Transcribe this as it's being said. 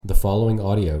following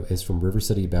audio is from River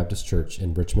City Baptist Church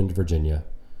in Richmond, Virginia.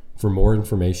 For more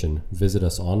information, visit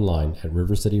us online at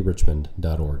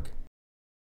rivercityrichmond.org.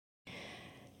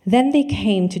 Then they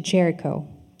came to Jericho.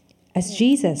 As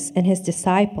Jesus and his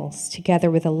disciples, together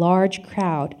with a large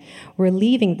crowd, were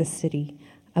leaving the city,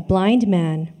 a blind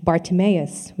man,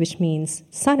 Bartimaeus, which means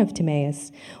son of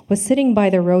Timaeus, was sitting by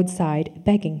the roadside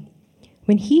begging.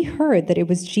 When he heard that it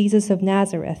was Jesus of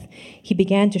Nazareth, he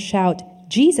began to shout,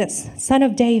 "Jesus, Son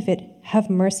of David, have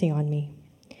mercy on me."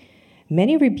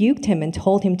 Many rebuked him and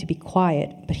told him to be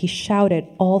quiet, but he shouted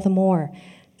all the more,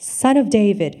 "Son of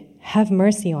David, have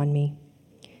mercy on me."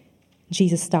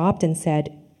 Jesus stopped and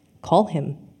said, "Call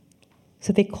him."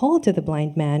 So they called to the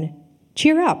blind man,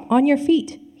 "Cheer up, on your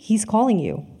feet, he's calling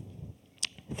you."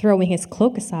 Throwing his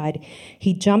cloak aside,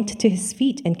 he jumped to his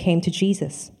feet and came to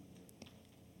Jesus.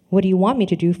 "What do you want me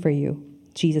to do for you?"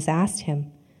 Jesus asked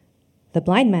him. The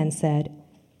blind man said,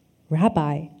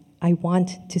 "Rabbi, I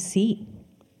want to see."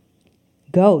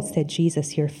 "Go," said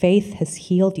Jesus, "your faith has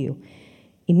healed you."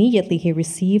 Immediately he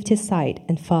received his sight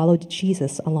and followed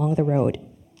Jesus along the road.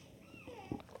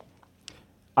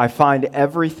 I find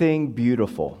everything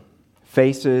beautiful.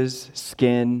 Faces,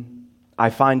 skin, I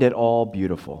find it all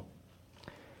beautiful.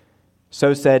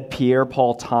 So said Pierre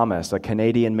Paul Thomas, a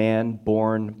Canadian man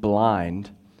born blind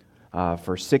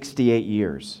for 68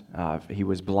 years. He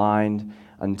was blind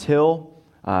until,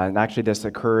 and actually this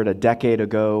occurred a decade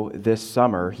ago this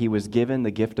summer, he was given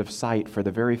the gift of sight for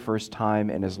the very first time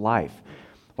in his life.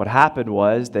 What happened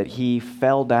was that he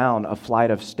fell down a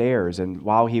flight of stairs, and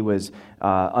while he was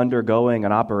undergoing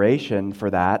an operation for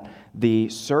that, the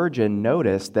surgeon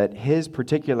noticed that his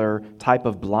particular type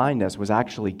of blindness was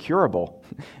actually curable.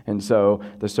 And so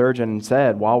the surgeon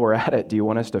said, "While we're at it, do you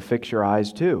want us to fix your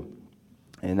eyes too?"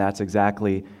 And that's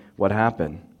exactly what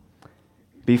happened.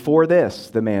 Before this,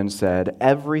 the man said,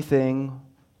 everything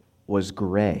was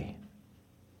gray.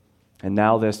 And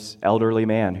now this elderly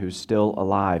man who's still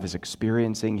alive is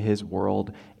experiencing his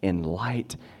world in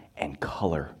light and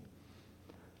color.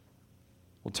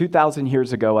 Well, 2,000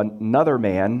 years ago, another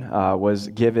man was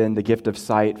given the gift of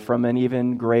sight from an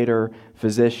even greater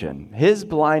physician. His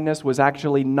blindness was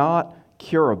actually not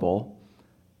curable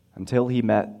until he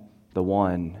met the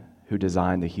one who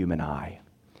designed the human eye.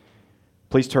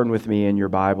 Please turn with me in your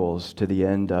Bibles to the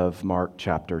end of Mark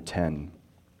chapter 10.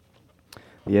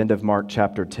 The end of Mark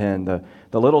chapter 10. The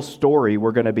little story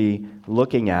we're going to be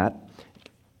looking at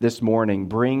this morning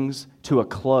brings to a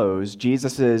close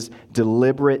Jesus'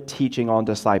 deliberate teaching on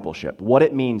discipleship, what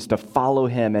it means to follow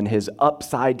him in his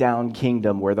upside-down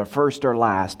kingdom where the first are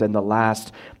last and the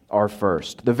last are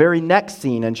first. The very next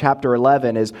scene in chapter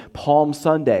 11 is Palm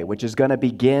Sunday, which is going to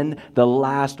begin the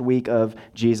last week of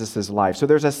Jesus' life. So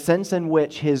there's a sense in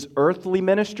which his earthly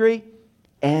ministry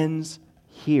ends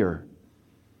here.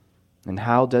 And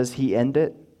how does he end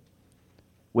it?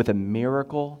 With a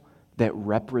miracle that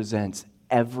represents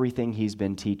everything he's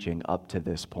been teaching up to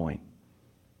this point.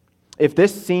 If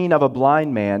this scene of a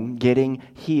blind man getting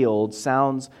healed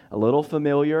sounds a little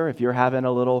familiar, if you're having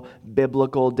a little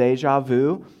biblical deja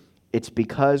vu, it's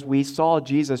because we saw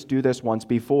Jesus do this once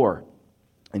before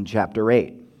in chapter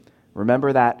 8.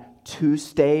 Remember that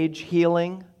two-stage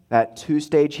healing? That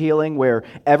two-stage healing where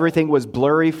everything was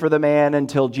blurry for the man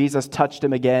until Jesus touched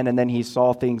him again and then he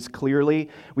saw things clearly.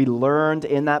 We learned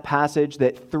in that passage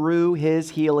that through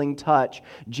his healing touch,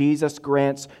 Jesus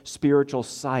grants spiritual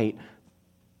sight,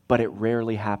 but it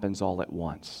rarely happens all at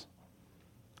once.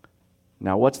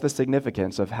 Now, what's the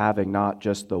significance of having not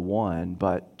just the one,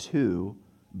 but two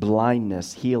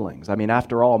blindness healings? I mean,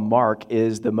 after all, Mark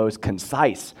is the most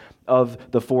concise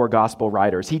of the four gospel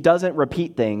writers. He doesn't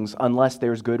repeat things unless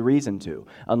there's good reason to,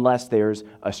 unless there's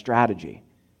a strategy.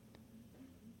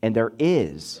 And there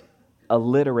is a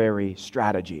literary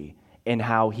strategy in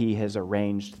how he has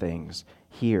arranged things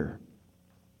here.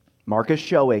 Mark is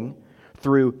showing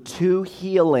through two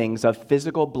healings of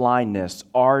physical blindness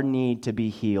our need to be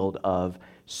healed of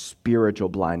spiritual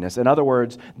blindness. In other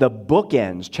words, the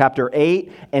bookends, chapter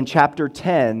 8 and chapter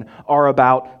 10, are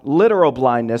about literal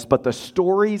blindness, but the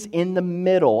stories in the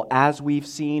middle, as we've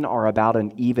seen, are about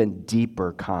an even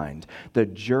deeper kind. The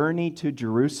journey to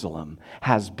Jerusalem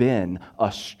has been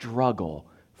a struggle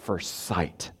for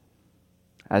sight,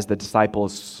 as the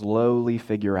disciples slowly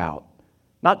figure out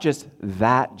not just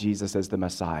that Jesus is the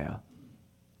Messiah,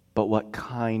 but what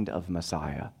kind of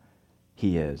Messiah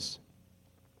he is.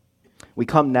 We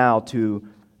come now to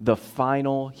the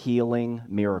final healing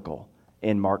miracle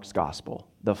in Mark's gospel.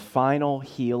 The final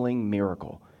healing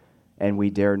miracle. And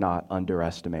we dare not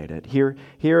underestimate it.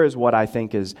 Here is what I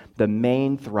think is the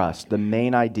main thrust, the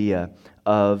main idea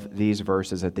of these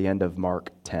verses at the end of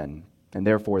Mark 10. and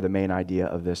therefore the main idea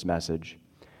of this message.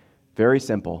 Very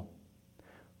simple.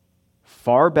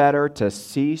 Far better to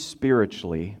see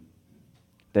spiritually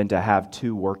than to have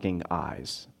two working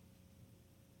eyes.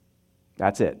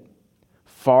 That's it.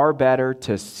 Far better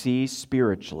to see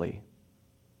spiritually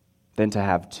than to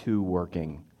have two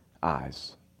working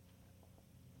eyes.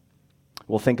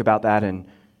 We'll think about that in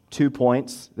 2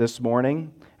 points this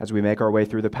morning as we make our way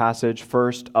through the passage.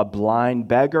 First, a blind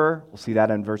beggar. We'll see that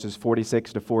in verses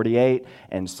 46 to 48.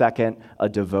 And second, a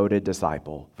devoted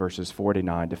disciple, verses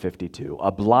 49 to 52.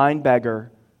 A blind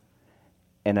beggar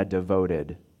and a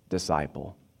devoted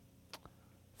disciple.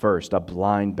 First, a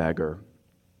blind beggar.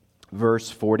 Verse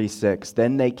 46,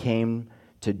 then they came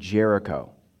to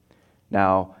Jericho.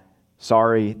 Now,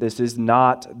 sorry, this is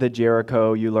not the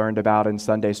Jericho you learned about in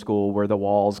Sunday school where the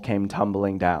walls came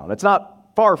tumbling down. It's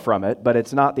not far from it, but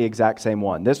it's not the exact same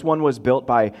one. This one was built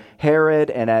by Herod,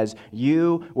 and as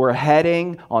you were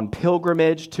heading on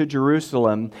pilgrimage to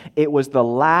Jerusalem, it was the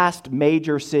last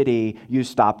major city you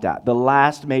stopped at, the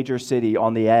last major city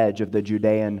on the edge of the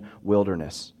Judean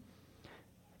wilderness.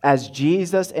 As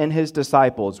Jesus and his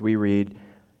disciples, we read,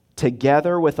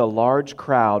 together with a large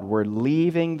crowd, were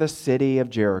leaving the city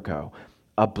of Jericho.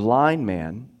 A blind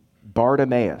man,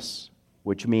 Bartimaeus,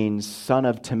 which means son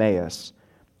of Timaeus,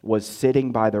 was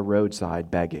sitting by the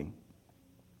roadside begging.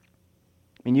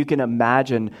 And you can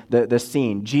imagine the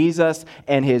scene. Jesus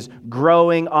and his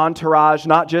growing entourage,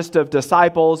 not just of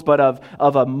disciples, but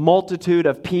of a multitude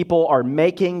of people, are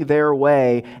making their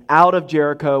way out of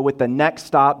Jericho, with the next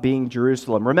stop being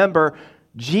Jerusalem. Remember,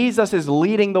 Jesus is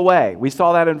leading the way. We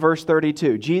saw that in verse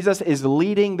 32. Jesus is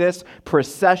leading this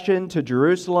procession to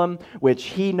Jerusalem, which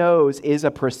he knows is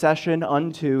a procession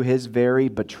unto his very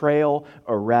betrayal,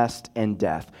 arrest, and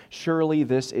death. Surely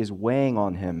this is weighing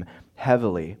on him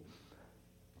heavily.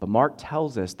 But Mark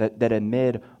tells us that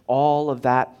amid all of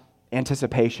that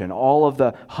anticipation, all of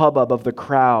the hubbub of the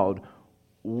crowd,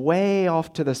 way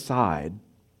off to the side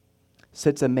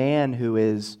sits a man who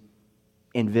is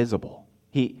invisible.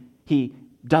 He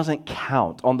doesn't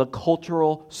count. On the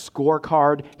cultural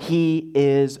scorecard, he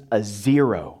is a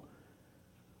 0.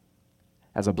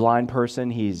 As a blind person,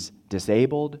 he's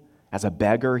disabled. As a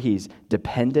beggar, he's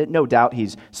dependent. No doubt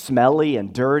he's smelly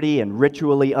and dirty and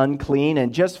ritually unclean,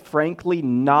 and just frankly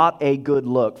not a good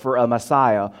look for a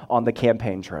Messiah on the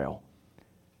campaign trail.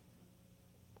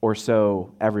 Or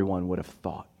so everyone would have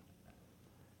thought.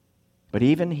 But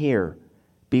even here,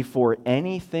 before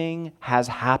anything has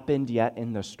happened yet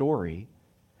in the story,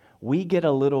 we get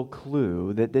a little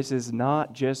clue that this is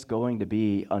not just going to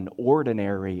be an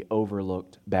ordinary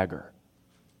overlooked beggar.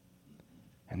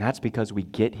 And that's because we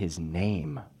get his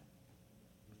name,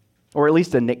 or at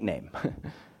least a nickname.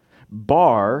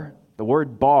 Bar, the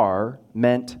word bar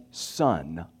meant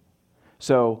son.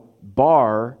 So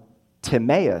Bar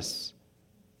Timaeus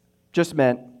just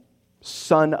meant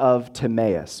son of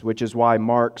Timaeus, which is why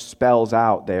Mark spells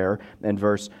out there in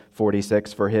verse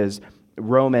 46 for his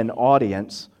Roman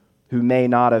audience who may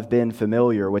not have been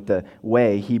familiar with the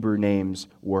way Hebrew names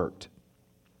worked.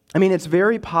 I mean, it's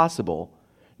very possible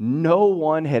no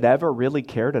one had ever really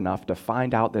cared enough to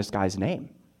find out this guy's name.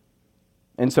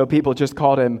 And so people just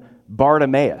called him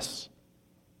Bartimaeus.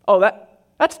 Oh,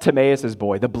 that's Timaeus'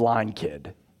 boy, the blind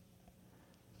kid.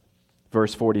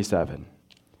 Verse 47.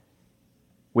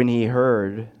 When he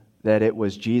heard that it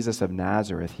was Jesus of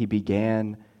Nazareth, he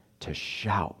began to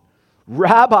shout,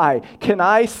 Rabbi, can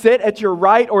I sit at your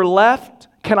right or left?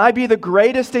 Can I be the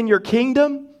greatest in your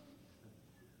kingdom?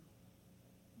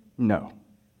 No.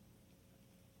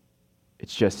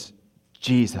 It's just,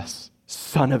 Jesus,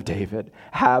 Son of David,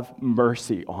 have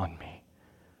mercy on me.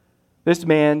 This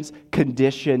man's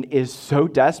condition is so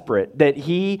desperate that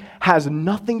he has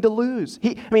nothing to lose.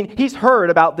 He's heard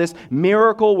about this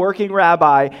miracle-working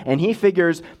rabbi, and he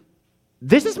figures,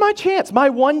 this is my chance, my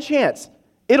one chance.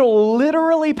 It'll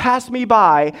literally pass me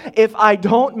by if I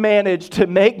don't manage to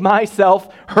make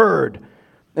myself heard.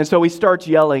 And so he starts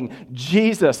yelling,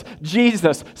 Jesus,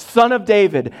 Jesus, Son of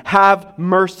David, have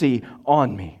mercy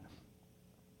on me.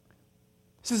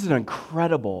 This is an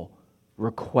incredible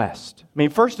request.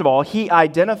 First of all, he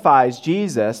identifies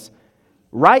Jesus,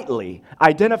 rightly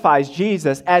identifies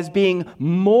Jesus as being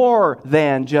more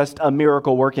than just a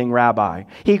miracle-working rabbi.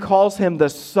 He calls him the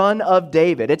Son of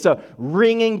David. It's a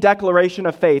ringing declaration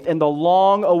of faith in the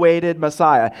long-awaited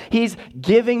Messiah. He's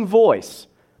giving voice.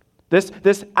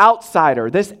 This outsider,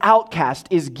 this outcast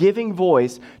is giving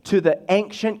voice to the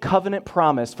ancient covenant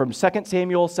promise from 2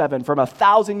 Samuel 7, from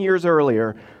 1,000 years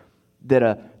earlier, that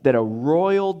a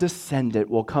royal descendant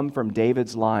will come from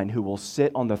David's line who will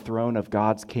sit on the throne of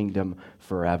God's kingdom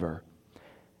forever.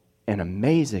 And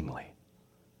amazingly,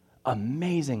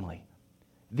 amazingly,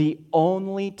 the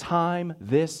only time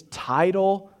this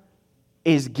title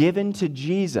is given to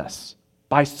Jesus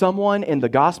by someone in the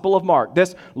Gospel of Mark,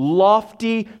 this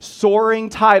lofty, soaring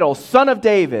title, Son of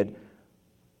David,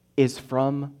 is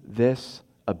from this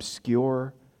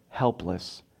obscure,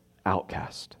 helpless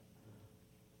outcast.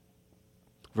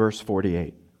 Verse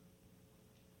 48.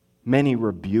 Many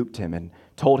rebuked him and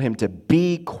told him to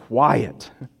be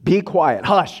quiet. Be quiet.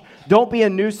 Hush. Don't be a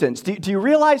nuisance. Do you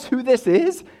realize who this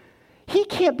is? He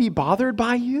can't be bothered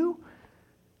by you.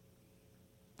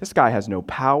 This guy has no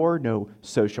power, no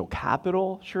social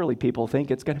capital. Surely people think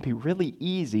it's going to be really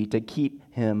easy to keep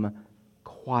him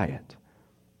quiet.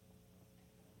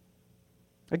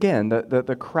 Again,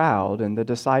 the crowd and the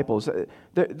disciples,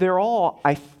 they're all,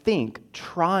 I think,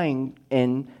 trying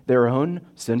in their own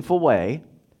sinful way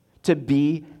to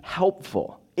be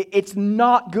helpful. It's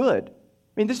not good. I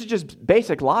mean, this is just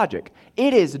basic logic.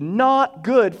 It is not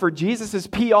good for Jesus'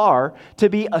 PR to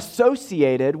be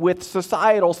associated with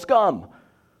societal scum.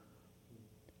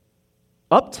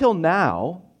 Up till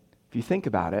now, if you think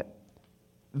about it,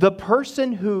 the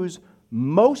person who's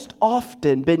most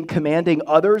often been commanding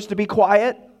others to be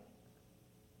quiet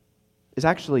is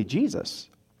actually Jesus.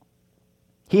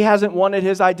 He hasn't wanted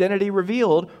his identity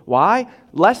revealed. Why?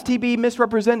 Lest he be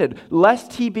misrepresented,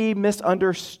 lest he be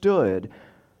misunderstood.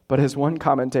 But as one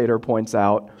commentator points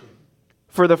out,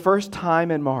 for the first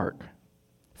time in Mark,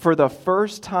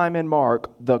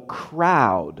 the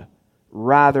crowd,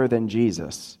 rather than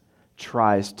Jesus,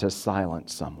 tries to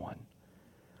silence someone.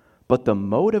 But the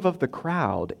motive of the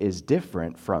crowd is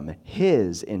different from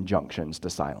his injunctions to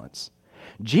silence.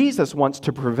 Jesus wants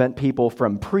to prevent people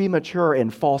from premature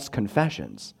and false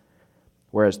confessions,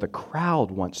 whereas the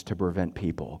crowd wants to prevent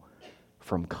people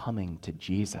from coming to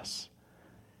Jesus.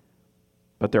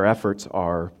 But their efforts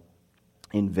are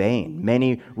in vain.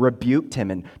 Many rebuked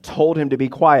him and told him to be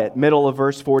quiet. Middle of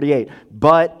verse 48.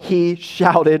 But he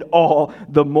shouted all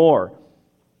the more.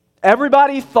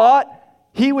 Everybody thought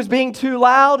he was being too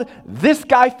loud. This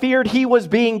guy feared he was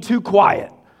being too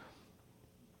quiet.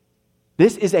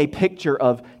 This is a picture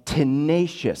of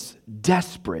tenacious,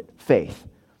 desperate faith.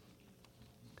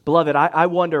 Beloved, I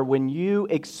wonder, when you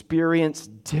experience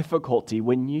difficulty,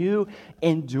 when you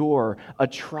endure a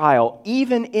trial,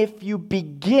 even if you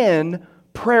begin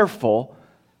prayerful,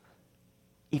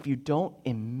 if you don't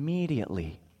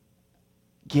immediately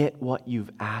get what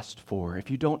you've asked for, if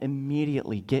you don't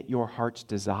immediately get your heart's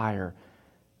desire,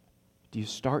 do you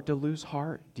start to lose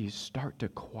heart? Do you start to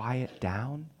quiet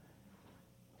down?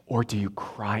 Or do you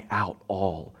cry out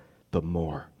all the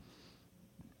more?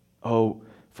 Oh,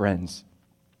 friends,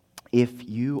 if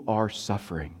you are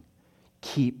suffering,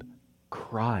 keep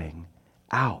crying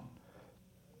out.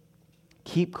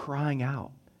 Keep crying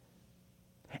out.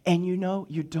 And you know,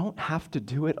 you don't have to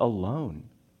do it alone.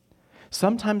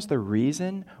 Sometimes the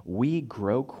reason we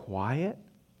grow quiet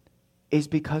is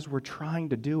because we're trying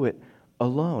to do it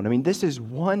alone. I mean, this is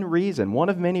one reason, one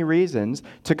of many reasons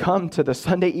to come to the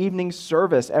Sunday evening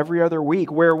service every other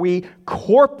week where we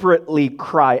corporately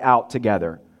cry out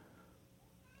together.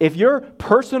 If your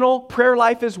personal prayer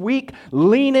life is weak,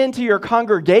 lean into your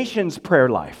congregation's prayer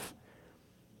life.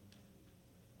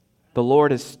 The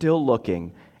Lord is still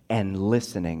looking and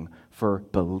listening for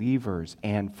believers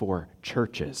and for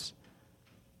churches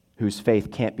whose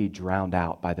faith can't be drowned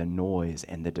out by the noise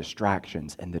and the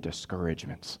distractions and the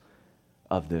discouragements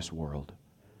of this world.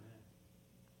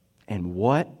 And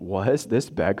what was this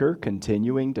beggar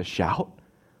continuing to shout?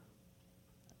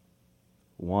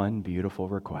 One beautiful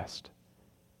request.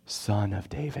 Son of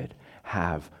David,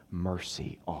 have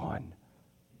mercy on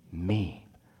me.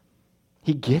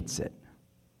 He gets it.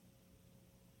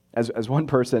 As one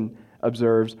person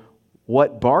observes,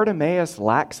 what Bartimaeus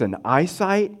lacks in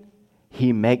eyesight,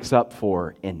 he makes up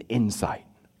for in insight.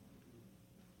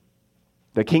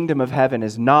 The kingdom of heaven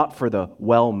is not for the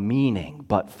well-meaning,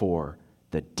 but for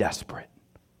the desperate.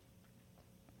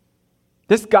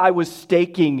 This guy was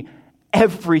staking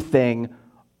everything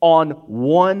on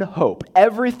one hope.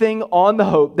 Everything on the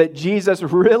hope that Jesus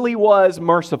really was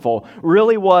merciful,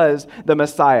 really was the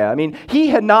Messiah. I mean, he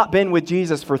had not been with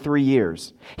Jesus for 3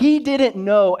 years. He didn't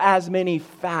know as many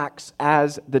facts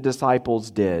as the disciples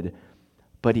did,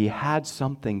 but he had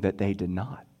something that they did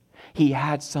not. He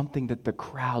had something that the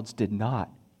crowds did not.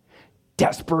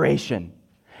 Desperation.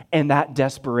 And that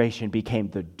desperation became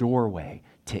the doorway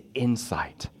to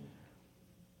insight.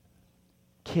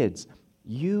 Kids,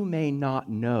 you may not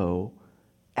know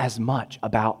as much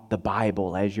about the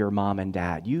Bible as your mom and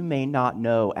dad. You may not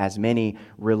know as many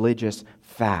religious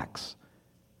facts.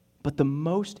 But the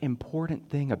most important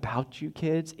thing about you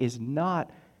kids is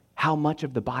not how much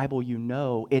of the Bible you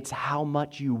know. It's how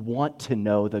much you want to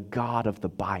know the God of the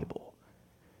Bible.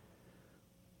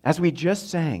 As we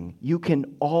just sang, you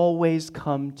can always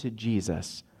come to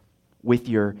Jesus with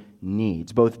your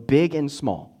needs, both big and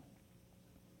small.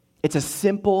 It's a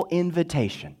simple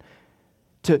invitation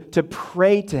to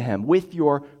pray to Him with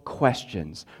your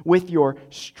questions, with your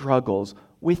struggles,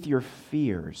 with your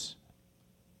fears,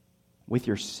 with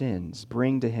your sins.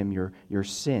 Bring to Him your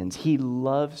sins. He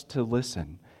loves to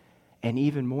listen. And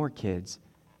even more, kids,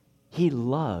 He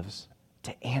loves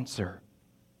to answer,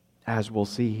 as we'll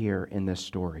see here in this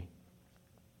story.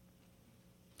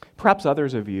 Perhaps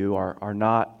others of you are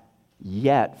not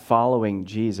yet following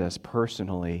Jesus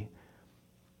personally,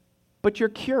 but you're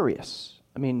curious.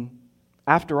 I mean,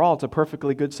 after all, it's a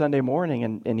perfectly good Sunday morning,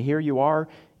 and here you are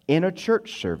in a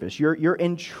church service. You're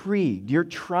intrigued. You're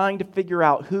trying to figure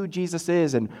out who Jesus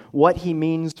is and what He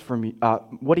means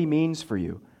for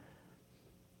you.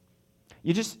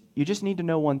 You just need to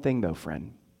know one thing, though,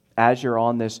 friend. As you're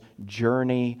on this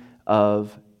journey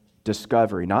of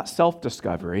discovery, not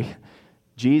self-discovery,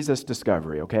 Jesus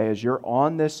discovery, okay? As you're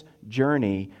on this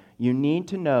journey, you need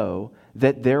to know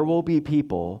that there will be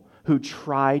people who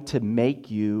try to make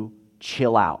you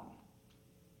chill out,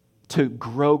 to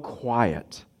grow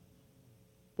quiet.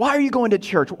 Why are you going to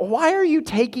church? Why are you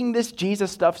taking this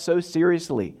Jesus stuff so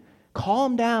seriously?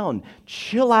 Calm down,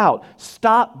 chill out,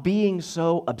 stop being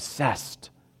so obsessed.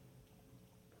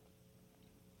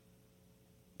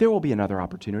 There will be another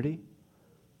opportunity.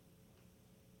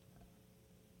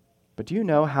 But do you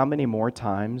know how many more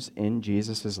times in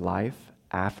Jesus' life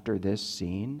after this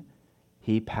scene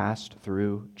He passed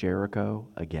through Jericho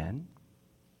again?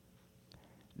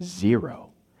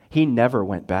 0. He never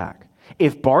went back.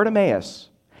 If Bartimaeus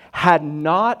had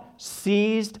not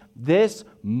seized this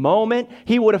moment,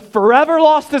 he would have forever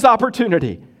lost his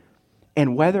opportunity.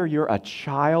 And whether you're a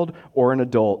child or an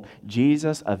adult,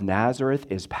 Jesus of Nazareth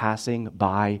is passing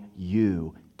by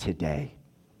you today.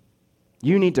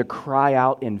 You need to cry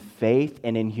out in faith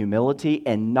and in humility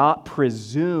and not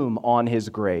presume on His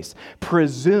grace.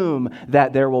 Presume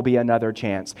that there will be another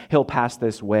chance. He'll pass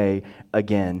this way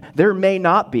again. There may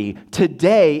not be.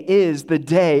 Today is the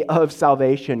day of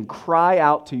salvation. Cry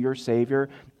out to your Savior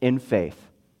in faith,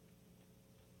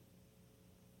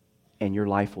 and your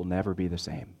life will never be the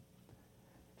same,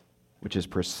 which is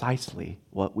precisely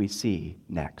what we see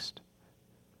next.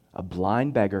 A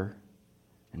blind beggar,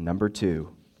 and number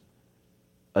 2,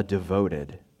 a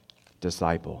devoted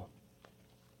disciple.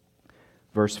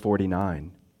 Verse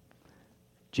 49,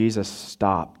 Jesus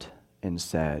stopped and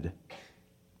said,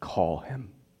 "Call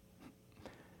him."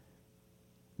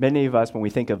 Many of us, when we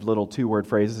think of little 2-word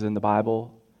phrases in the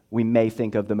Bible, we may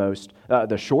think of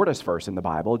the shortest verse in the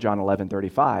Bible, John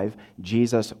 11:35,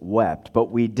 Jesus wept.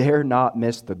 But we dare not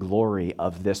miss the glory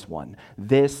of this one.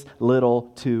 This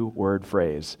little 2-word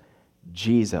phrase,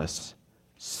 Jesus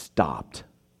stopped.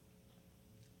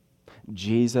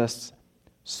 Jesus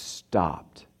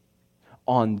stopped.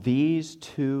 On these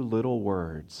 2 little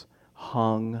words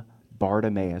hung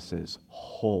Bartimaeus'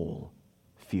 whole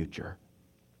future.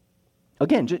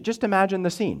 Again, just imagine the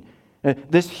scene.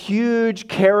 This huge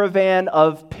caravan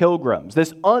of pilgrims,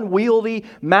 this unwieldy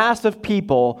mass of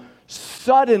people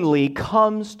suddenly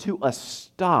comes to a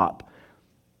stop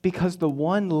because the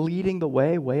one leading the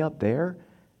way up there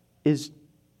is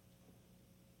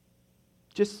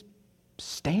just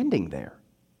standing there.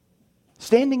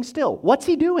 Standing still. What's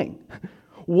he doing?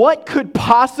 What could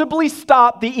possibly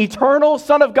stop the eternal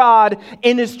Son of God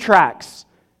in his tracks?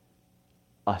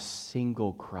 A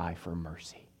single cry for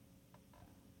mercy.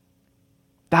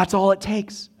 That's all it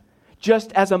takes.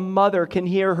 Just as a mother can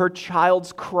hear her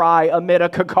child's cry amid a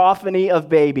cacophony of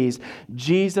babies,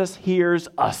 Jesus hears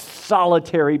a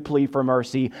solitary plea for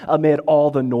mercy amid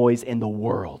all the noise in the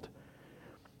world.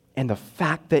 And the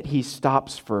fact that he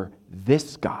stops for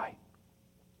this guy,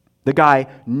 the guy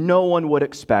no one would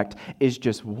expect, is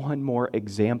just one more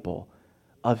example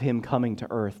of him coming to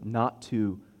earth not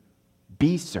to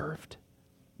be served,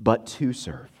 but to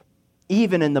serve,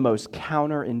 even in the most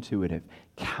counterintuitive,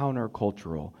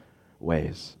 countercultural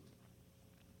ways.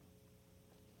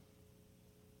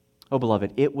 Oh,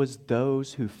 beloved, it was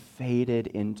those who faded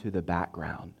into the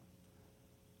background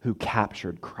who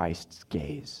captured Christ's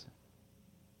gaze.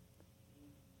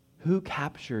 Who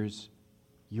captures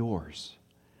yours?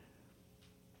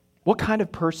 What kind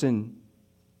of person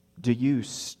do you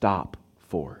stop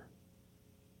for?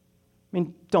 I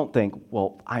mean, don't think,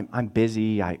 well, I'm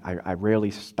busy, I rarely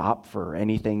stop for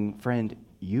anything. Friend,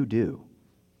 you do.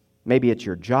 Maybe it's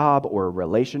your job or a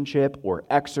relationship or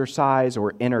exercise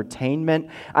or entertainment.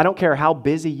 I don't care how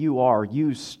busy you are,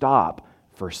 you stop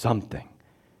for something.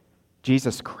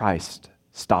 Jesus Christ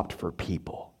stopped for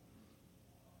people.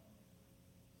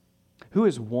 Who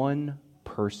is one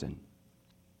person?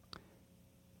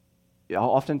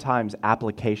 Oftentimes,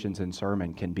 applications in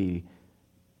sermon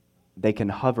they can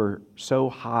hover so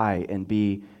high and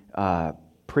be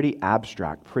pretty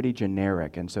abstract, pretty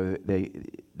generic, and so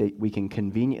we can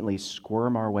conveniently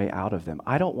squirm our way out of them.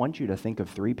 I don't want you to think of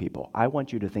three people. I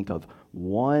want you to think of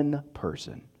one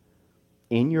person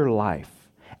in your life,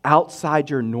 outside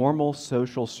your normal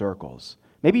social circles.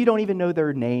 Maybe you don't even know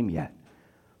their name yet,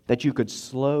 that you could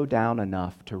slow down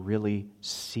enough to really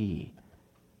see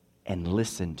and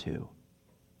listen to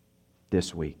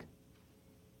this week.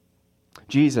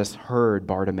 Jesus heard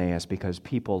Bartimaeus because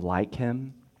people like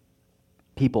him,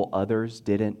 people others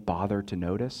didn't bother to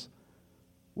notice,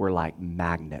 were like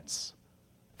magnets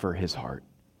for his heart.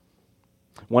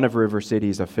 One of River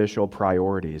City's official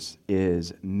priorities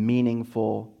is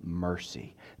meaningful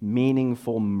mercy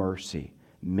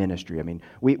ministry. I mean,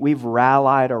 we've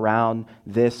rallied around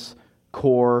this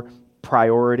core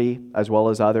priority as well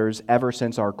as others ever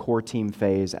since our core team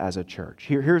phase as a church.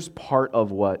 Here's part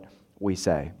of what we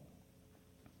say.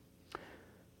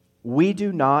 We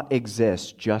do not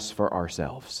exist just for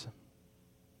ourselves,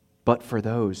 but for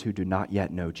those who do not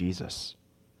yet know Jesus.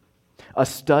 A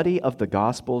study of the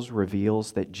Gospels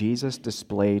reveals that Jesus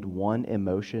displayed one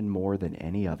emotion more than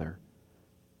any other: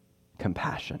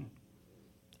 compassion.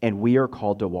 And we are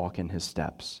called to walk in his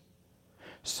steps.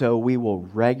 So we will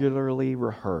regularly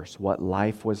rehearse what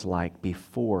life was like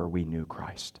before we knew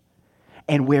Christ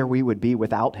and where we would be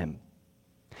without him.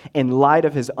 In light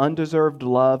of his undeserved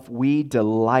love, we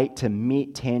delight to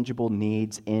meet tangible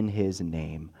needs in his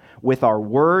name. With our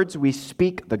words, we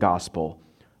speak the gospel.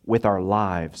 With our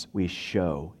lives, we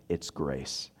show its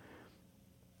grace.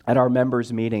 At our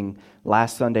members' meeting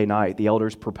last Sunday night, the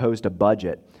elders proposed a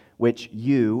budget which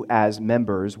you, as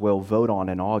members, will vote on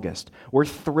in August. We're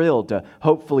thrilled to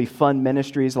hopefully fund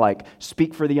ministries like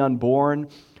Speak for the Unborn.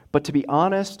 But to be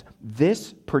honest,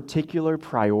 this particular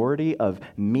priority of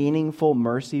meaningful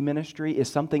mercy ministry is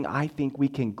something I think we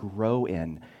can grow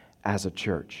in as a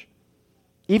church.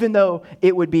 Even though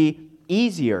it would be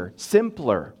easier,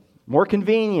 simpler, more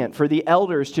convenient for the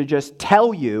elders to just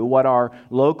tell you what our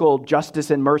local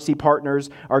justice and mercy partners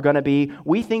are going to be,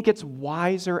 we think it's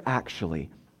wiser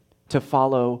actually to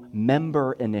follow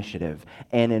member initiative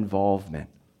and involvement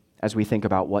as we think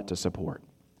about what to support.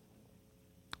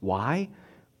 Why?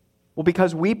 Well,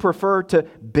 because we prefer to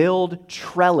build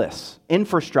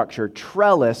infrastructure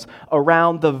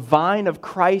around the vine of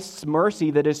Christ's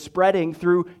mercy that is spreading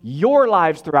through your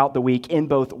lives throughout the week in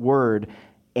both word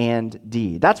and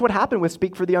deed. That's what happened with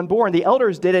Speak for the Unborn. The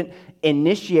elders didn't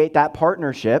initiate that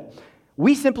partnership.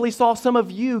 We simply saw some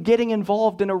of you getting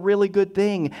involved in a really good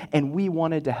thing, and we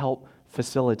wanted to help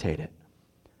facilitate it.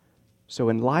 So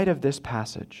in light of this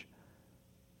passage,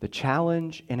 the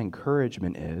challenge and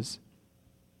encouragement is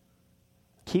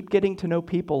keep getting to know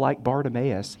people like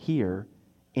Bartimaeus here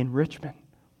in Richmond.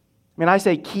 I mean, I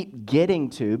say keep getting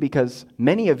to because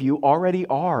many of you already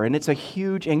are, and it's a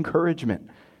huge encouragement.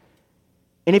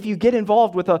 And if you get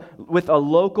involved with a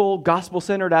local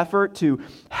gospel-centered effort to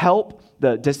help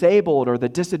the disabled or the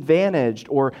disadvantaged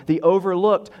or the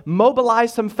overlooked,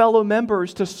 mobilize some fellow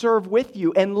members to serve with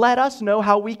you and let us know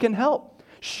how we can help.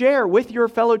 Share with your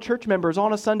fellow church members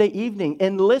on a Sunday evening.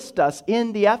 Enlist us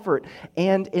in the effort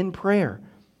and in prayer.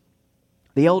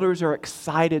 The elders are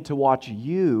excited to watch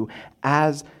you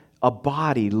as a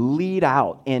body lead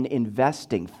out in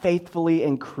investing faithfully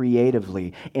and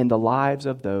creatively in the lives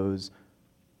of those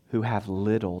who have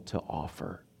little to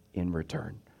offer in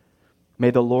return.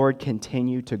 May the Lord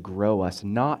continue to grow us,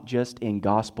 not just in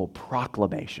gospel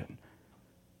proclamation,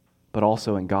 but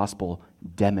also in gospel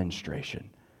demonstration.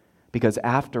 Because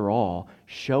after all,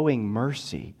 showing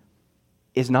mercy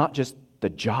is not just the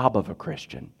job of a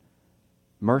Christian.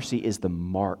 Mercy is the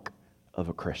mark of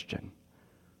a Christian.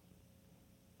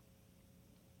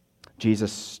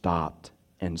 Jesus stopped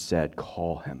and said,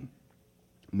 "Call him."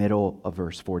 Middle of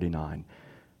verse 49.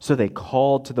 So they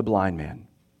called to the blind man,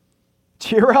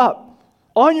 "Cheer up,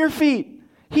 on your feet,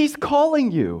 he's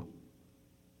calling you."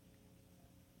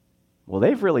 Well,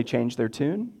 they've really changed their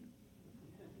tune.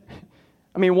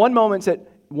 I mean, one moment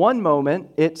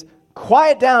it's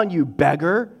 "Quiet down, you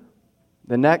beggar."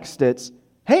 The next it's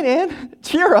 "Hey man,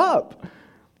 cheer up."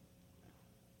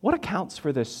 What accounts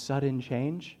for this sudden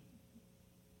change?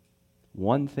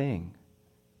 One thing.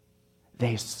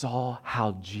 They saw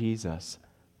how Jesus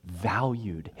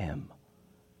valued him.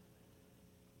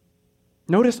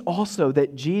 Notice also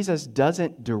that Jesus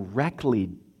doesn't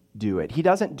directly do it. He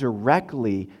doesn't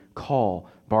directly call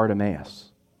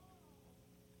Bartimaeus.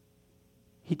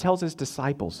 he tells his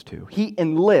disciples to. He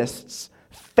enlists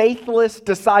faithless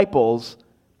disciples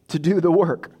to do the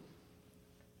work.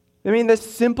 I mean,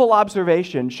 this simple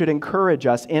observation should encourage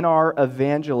us in our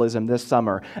evangelism this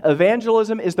summer.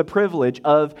 Evangelism is the privilege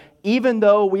of, even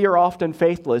though we are often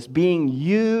faithless, being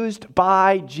used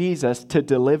by Jesus to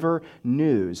deliver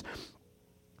news.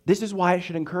 This is why it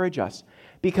should encourage us,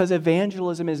 because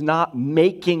evangelism is not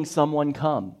making someone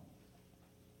come.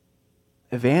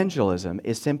 Evangelism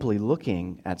is simply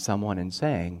looking at someone and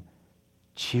saying,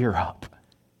 cheer up.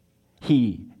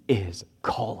 He is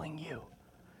calling you.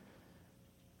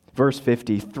 Verse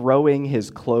 50, throwing his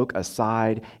cloak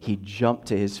aside, he jumped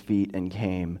to his feet and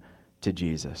came to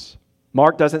Jesus.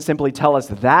 Mark doesn't simply tell us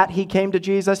that he came to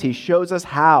Jesus, he shows us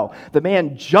how. The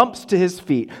man jumps to his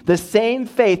feet. The same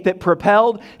faith that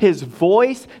propelled his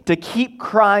voice to keep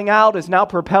crying out is now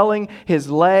propelling his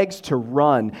legs to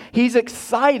run. He's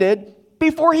excited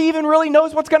before he even really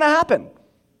knows what's going to happen.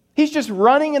 He's just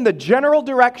running in the general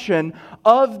direction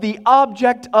of the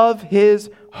object of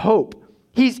his hope.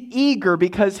 He's eager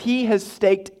because he has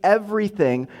staked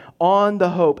everything on the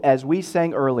hope, as we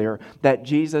sang earlier, that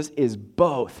Jesus is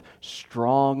both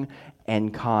strong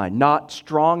and kind. Not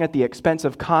strong at the expense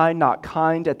of kind, not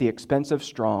kind at the expense of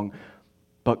strong,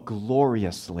 but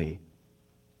gloriously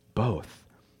both.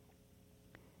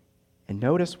 And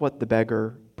notice what the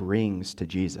beggar brings to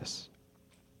Jesus.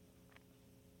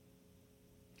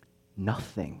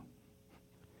 Nothing.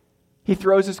 He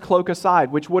throws his cloak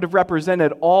aside, which would have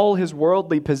represented all his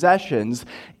worldly possessions.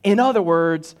 In other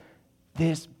words,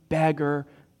 this beggar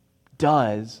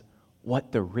does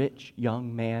what the rich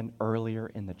young man earlier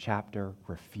in the chapter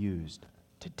refused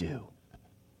to do.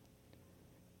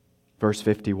 Verse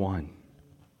 51.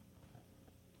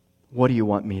 What do you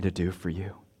want me to do for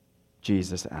you?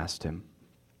 Jesus asked him.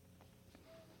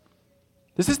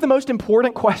 This is the most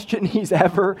important question he's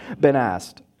ever been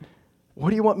asked. What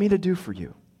do you want me to do for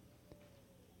you?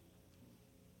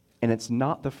 And it's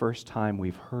not the first time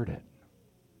we've heard it.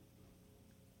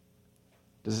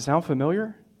 Does it sound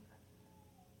familiar?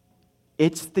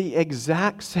 It's the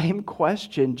exact same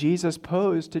question Jesus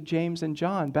posed to James and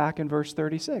John back in verse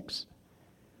 36.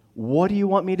 What do you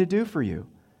want me to do for you?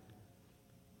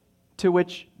 To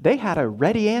which they had a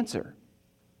ready answer.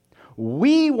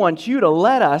 We want you to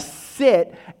let us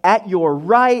sit at your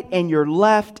right and your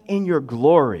left in your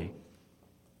glory.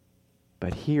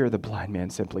 But here the blind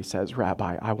man simply says,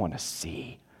 Rabbi, I want to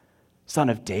see. Son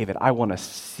of David, I want to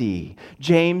see.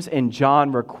 James and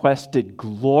John requested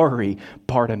glory.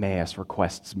 Bartimaeus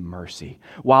requests mercy.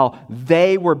 While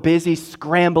they were busy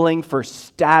scrambling for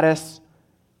status,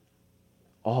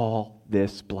 all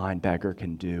this blind beggar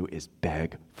can do is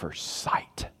beg for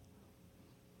sight.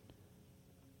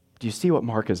 Do you see what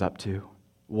Mark is up to?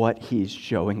 What he's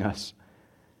showing us?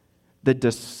 The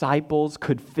disciples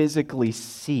could physically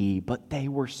see, but they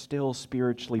were still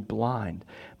spiritually blind.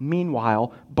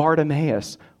 Meanwhile,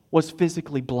 Bartimaeus was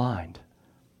physically blind,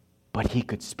 but he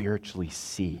could spiritually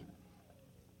see.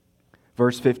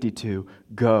 Verse 52,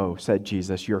 go, said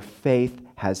Jesus, your faith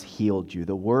has healed you.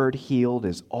 The word healed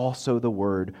is also the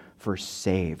word for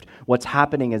saved. What's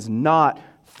happening is not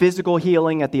physical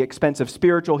healing at the expense of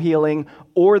spiritual healing,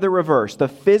 or the reverse. The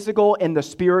physical and the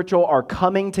spiritual are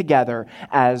coming together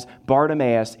as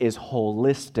Bartimaeus is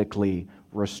holistically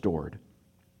restored.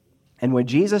 And when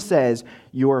Jesus says,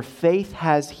 your faith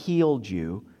has healed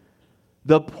you,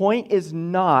 the point is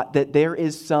not that there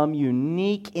is some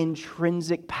unique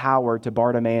intrinsic power to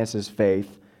Bartimaeus'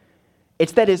 faith.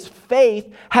 It's that his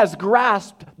faith has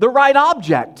grasped the right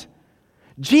object.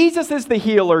 Jesus is the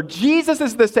healer, Jesus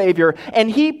is the Savior, and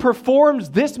He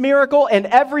performs this miracle and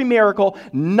every miracle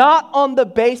not on the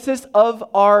basis of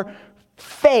our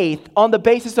faith, on the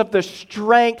basis of the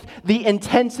strength, the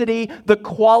intensity, the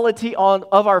quality of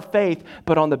our faith,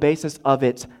 but on the basis of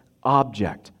its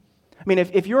object. I mean,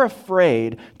 if you're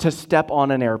afraid to step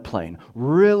on an airplane,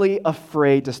 really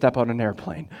afraid to step on an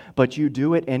airplane, but you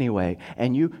do it anyway,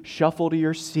 and you shuffle to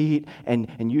your seat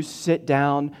and you sit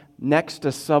down next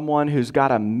to someone who's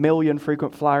got 1 million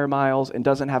frequent flyer miles and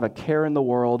doesn't have a care in the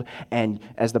world, and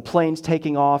as the plane's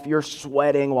taking off, you're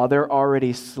sweating while they're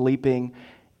already sleeping.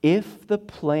 If the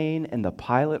plane and the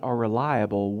pilot are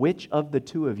reliable, which of the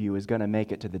two of you is going to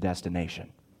make it to the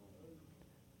destination?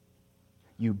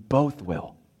 You both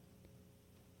will.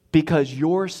 Because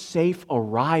your safe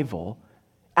arrival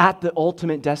at the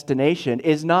ultimate destination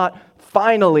is not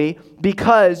finally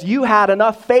because you had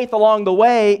enough faith along the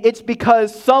way. It's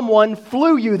because someone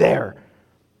flew you there.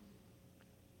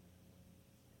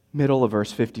 Middle of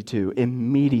verse 52,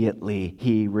 immediately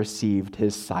he received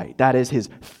his sight. That is his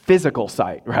physical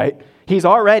sight, right? He's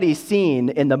already seen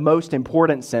in the most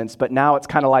important sense, but now it's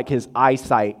kind of like his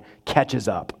eyesight catches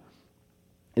up.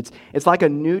 It's like a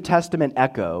New Testament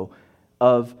echo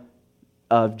of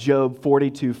Job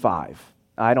 42:5.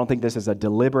 I don't think this is a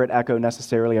deliberate echo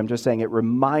necessarily. I'm just saying it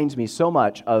reminds me so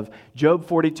much of Job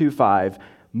 42:5.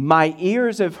 My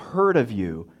ears have heard of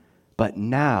you, but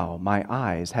now my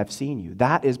eyes have seen you.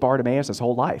 That is Bartimaeus'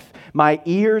 whole life. My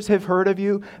ears have heard of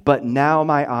you, but now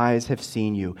my eyes have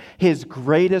seen you. His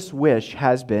greatest wish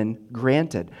has been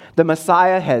granted. The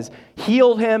Messiah has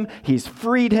healed him, he's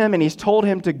freed him, and he's told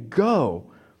him to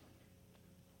go.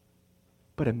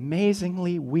 But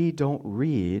amazingly, we don't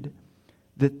read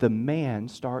that the man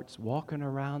starts walking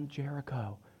around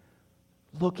Jericho,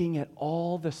 looking at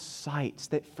all the sights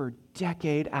that for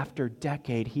decade after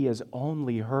decade he has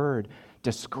only heard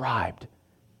described.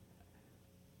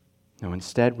 No,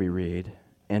 instead we read,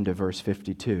 end of verse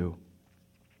 52,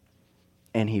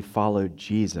 and he followed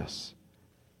Jesus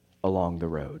along the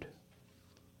road.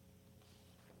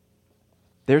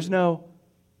 There's no,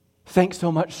 thanks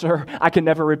so much, sir, I can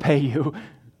never repay you,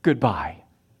 goodbye.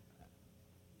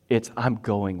 It's, I'm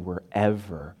going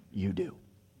wherever you do.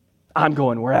 I'm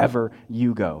going wherever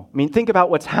you go. I mean, think about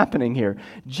what's happening here.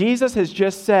 Jesus has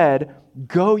just said,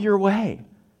 go your way.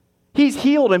 He's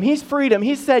healed him. He's freed him.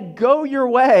 He said, go your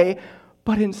way.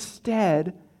 But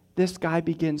instead, this guy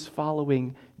begins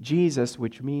following Jesus,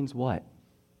 which means what?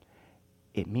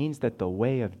 It means that the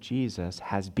way of Jesus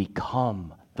has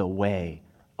become the way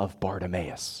of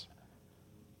Bartimaeus.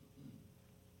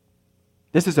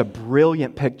 This is a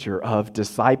brilliant picture of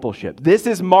discipleship. This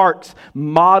is Mark's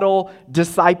model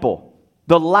disciple.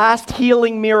 The last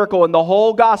healing miracle in the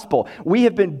whole gospel. We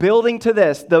have been building to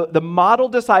this. The model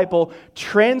disciple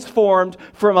transformed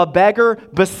from a beggar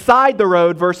beside the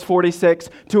road, verse 46,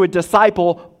 to a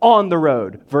disciple on the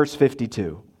road, verse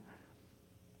 52.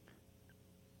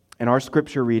 In our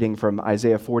scripture reading from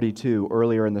Isaiah 42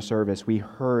 earlier in the service, we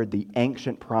heard the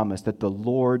ancient promise that the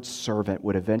Lord's servant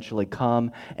would eventually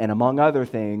come and, among other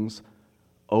things,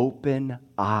 open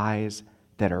eyes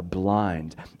that are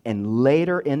blind. And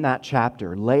later in that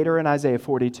chapter, later in Isaiah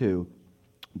 42,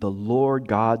 the Lord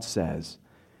God says,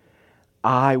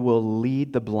 I will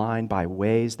lead the blind by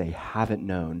ways they haven't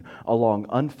known. Along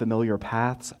unfamiliar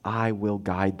paths, I will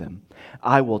guide them.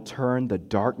 I will turn the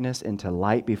darkness into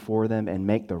light before them and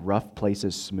make the rough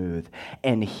places smooth.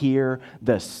 And here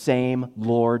the same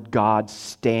Lord God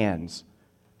stands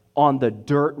on the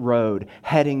dirt road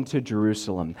heading to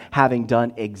Jerusalem, having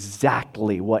done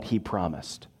exactly what he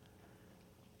promised.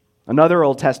 Another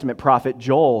Old Testament prophet,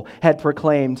 Joel, had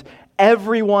proclaimed,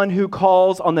 everyone who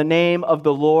calls on the name of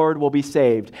the Lord will be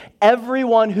saved.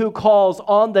 Everyone who calls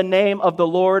on the name of the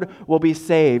Lord will be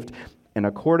saved. And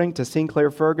according to Sinclair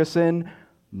Ferguson,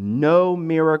 no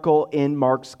miracle in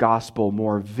Mark's gospel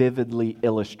more vividly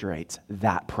illustrates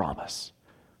that promise.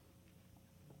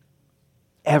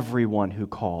 Everyone who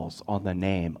calls on the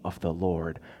name of the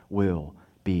Lord will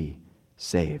be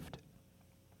saved.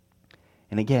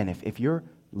 And again, if you're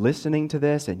listening to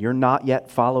this and you're not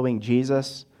yet following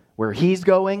Jesus where he's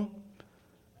going,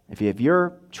 if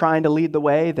you're trying to lead the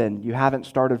way, then you haven't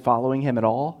started following him at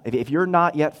all. If you're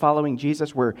not yet following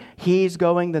Jesus where he's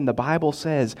going, then the Bible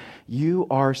says you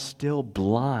are still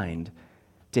blind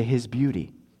to his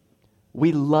beauty.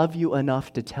 We love you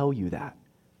enough to tell you that,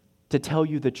 to tell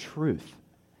you the truth.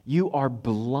 You are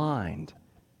blind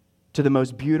to the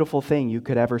most beautiful thing you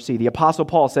could ever see. The Apostle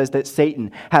Paul says that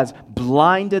Satan has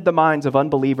blinded the minds of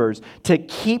unbelievers to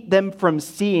keep them from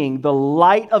seeing the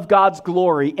light of God's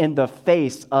glory in the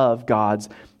face of God's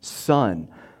Son.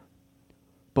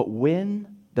 But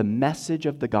when the message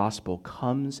of the gospel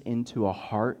comes into a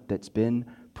heart that's been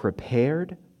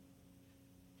prepared,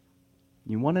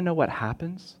 you want to know what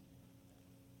happens?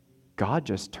 God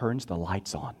just turns the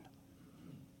lights on.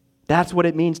 That's what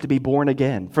it means to be born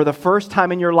again. For the first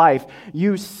time in your life,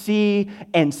 you see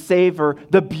and savor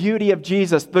the beauty of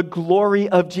Jesus, the glory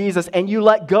of Jesus, and you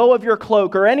let go of your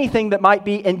cloak or anything that might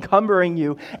be encumbering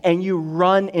you, and you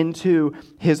run into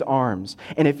his arms.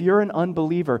 And if you're an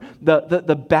unbeliever,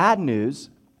 the bad news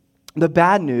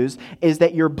is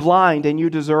that you're blind and you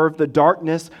deserve the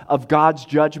darkness of God's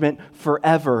judgment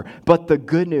forever. But the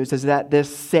good news is that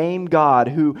this same God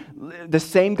who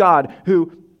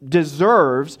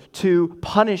deserves to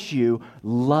punish you,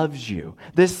 loves you.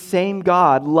 This same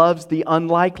God loves the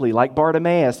unlikely, like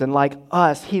Bartimaeus and like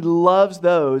us. He loves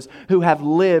those who have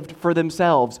lived for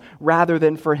themselves rather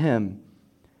than for him.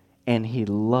 And he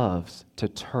loves to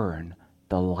turn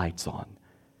the lights on.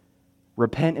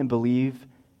 Repent and believe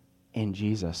in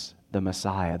Jesus the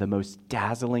Messiah, the most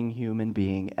dazzling human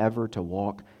being ever to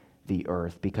walk the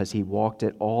earth, because he walked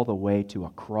it all the way to a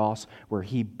cross where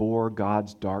he bore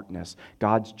God's darkness,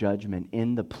 God's judgment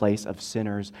in the place of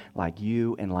sinners like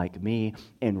you and like me,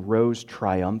 and rose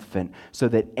triumphant so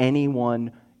that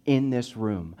anyone in this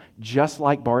room, just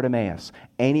like Bartimaeus,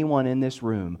 anyone in this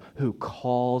room who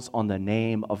calls on the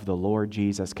name of the Lord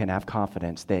Jesus can have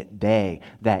confidence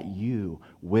that you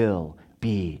will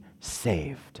be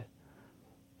saved.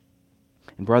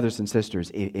 And brothers and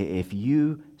sisters, if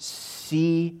you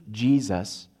see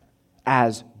Jesus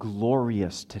as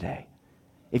glorious today,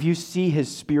 if you see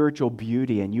his spiritual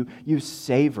beauty and you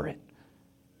savor it,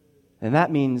 then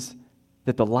that means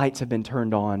that the lights have been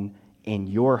turned on in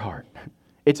your heart.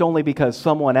 It's only because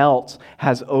someone else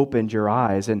has opened your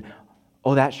eyes, and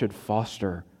that should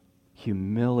foster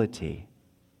humility.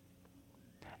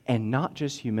 And not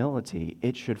just humility,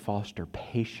 it should foster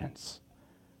patience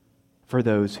for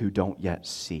those who don't yet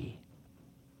see.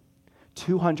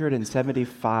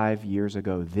 275 years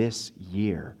ago this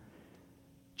year,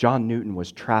 John Newton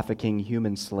was trafficking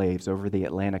human slaves over the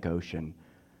Atlantic Ocean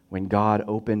when God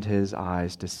opened his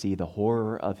eyes to see the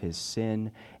horror of his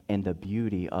sin and the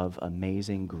beauty of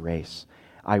amazing grace.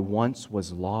 I once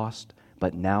was lost,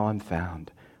 but now I'm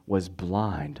found. Was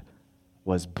blind,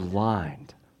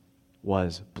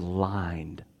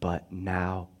 but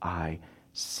now I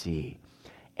see.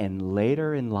 And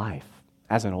later in life,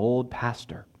 as an old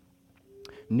pastor,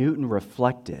 Newton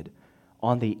reflected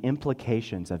on the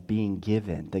implications of being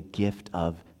given the gift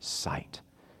of sight.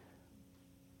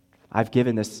 I've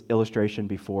given this illustration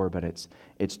before, but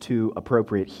it's too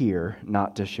appropriate here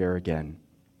not to share again.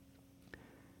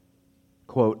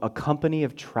 Quote, a company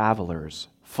of travelers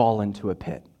fall into a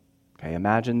pit. Okay,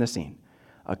 imagine the scene.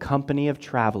 A company of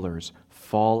travelers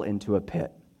fall into a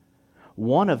pit.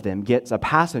 One of them gets a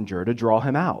passenger to draw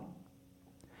him out.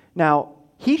 Now,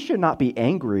 he should not be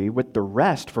angry with the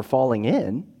rest for falling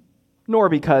in, nor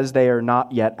because they are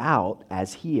not yet out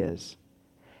as he is.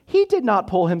 He did not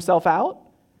pull himself out.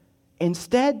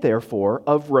 Instead, therefore,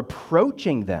 of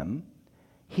reproaching them,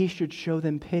 he should show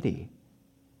them pity.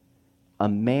 A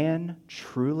man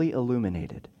truly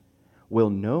illuminated will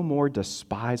no more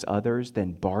despise others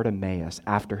than Bartimaeus,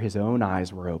 after his own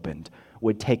eyes were opened,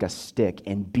 would take a stick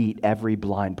and beat every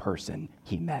blind person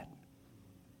he met.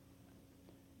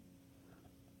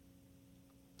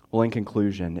 Well, in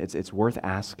conclusion, it's worth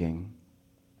asking,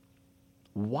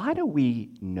 why do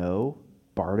we know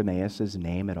Bartimaeus'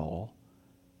 name at all?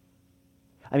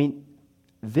 I mean,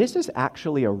 this is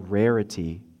actually a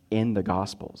rarity in the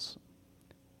Gospels.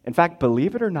 In fact,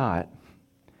 believe it or not,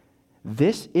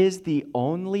 this is the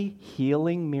only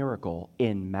healing miracle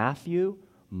in Matthew,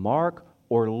 Mark,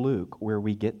 or Luke where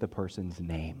we get the person's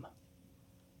name.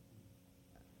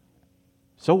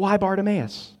 So why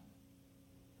Bartimaeus?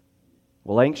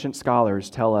 Well, ancient scholars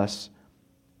tell us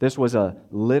this was a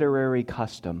literary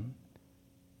custom,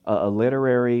 a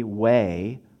literary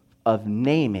way of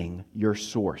naming your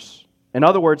source. In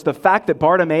other words, the fact that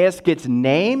Bartimaeus gets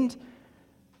named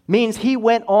means he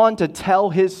went on to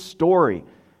tell his story.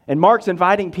 And Mark's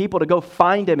inviting people to go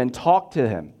find him and talk to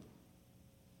him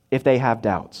if they have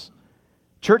doubts.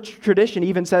 Church tradition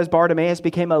even says Bartimaeus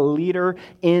became a leader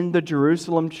in the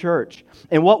Jerusalem church.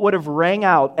 And what would have rang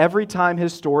out every time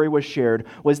his story was shared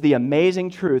was the amazing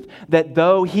truth that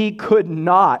though he could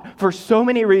not, for so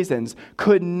many reasons,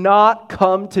 could not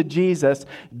come to Jesus,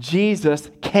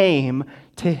 Jesus came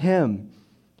to him.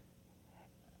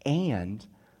 And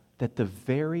that the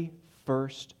very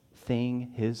first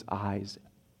thing his eyes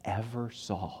ever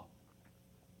saw,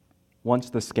 once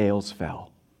the scales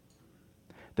fell,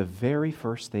 the very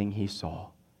first thing he saw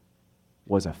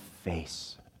was a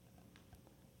face.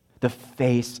 The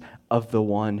face of the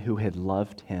one who had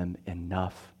loved him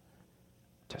enough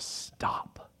to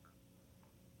stop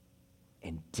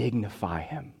and dignify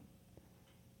him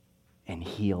and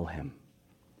heal him.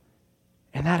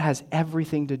 And that has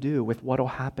everything to do with what will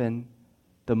happen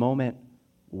the moment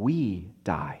we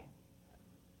die.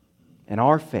 And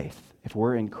our faith, if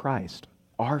we're in Christ,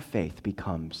 our faith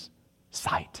becomes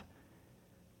sight.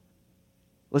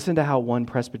 Listen to how one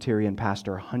Presbyterian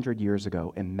pastor 100 years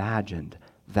ago imagined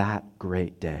that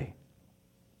great day.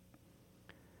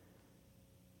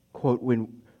 Quote,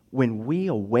 when we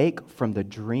awake from the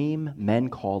dream men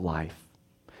call life,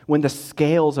 when the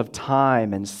scales of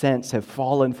time and sense have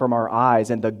fallen from our eyes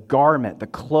and the garment, the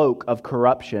cloak of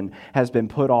corruption has been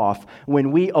put off,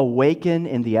 when we awaken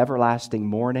in the everlasting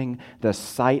morning, the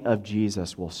sight of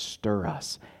Jesus will stir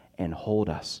us and hold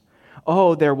us.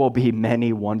 Oh, there will be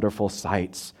many wonderful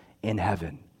sights in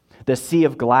heaven. The sea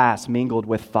of glass mingled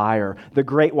with fire, the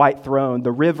great white throne,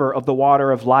 the river of the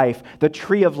water of life, the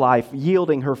tree of life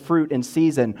yielding her fruit in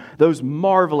season, those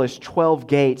marvelous 12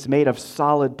 gates made of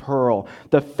solid pearl,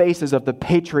 the faces of the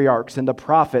patriarchs and the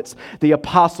prophets, the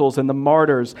apostles and the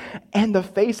martyrs, and the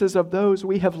faces of those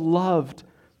we have loved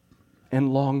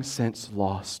and long since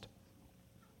lost.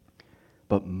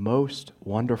 But most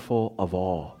wonderful of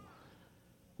all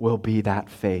will be that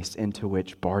face into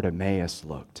which Bartimaeus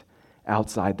looked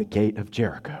outside the gate of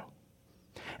Jericho,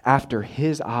 after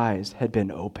his eyes had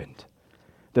been opened,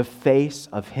 the face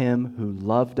of him who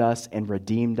loved us and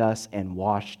redeemed us and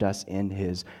washed us in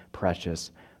his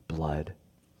precious blood.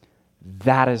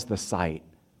 That is the sight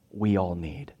we all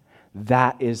need.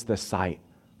 That is the sight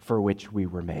for which we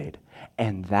were made.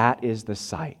 And that is the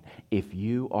sight, if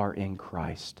you are in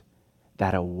Christ,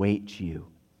 that awaits you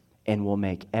and will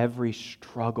make every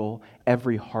struggle,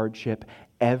 every hardship,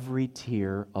 every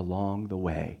tear along the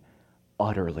way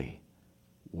utterly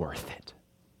worth it.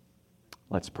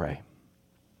 Let's pray.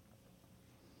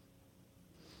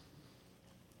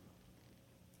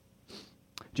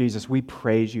 Jesus, we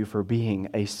praise you for being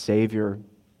a Savior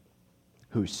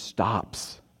who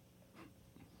stops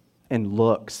and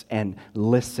looks and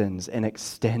listens and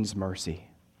extends mercy.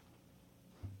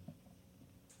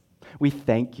 We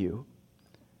thank you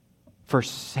for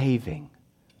saving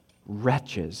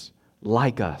wretches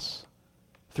like us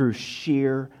through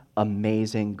sheer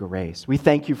amazing grace. We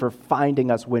thank you for finding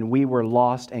us when we were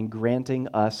lost and granting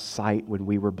us sight when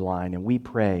we were blind. And we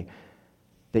pray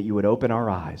that you would open our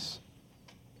eyes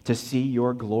to see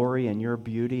your glory and your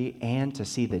beauty and to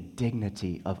see the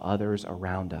dignity of others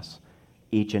around us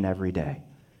each and every day.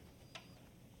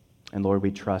 And Lord,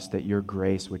 we trust that your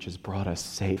grace, which has brought us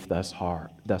safe thus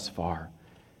far,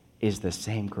 is the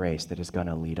same grace that is going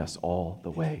to lead us all the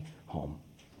way home.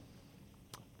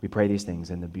 We pray these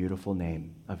things in the beautiful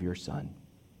name of your Son.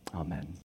 Amen.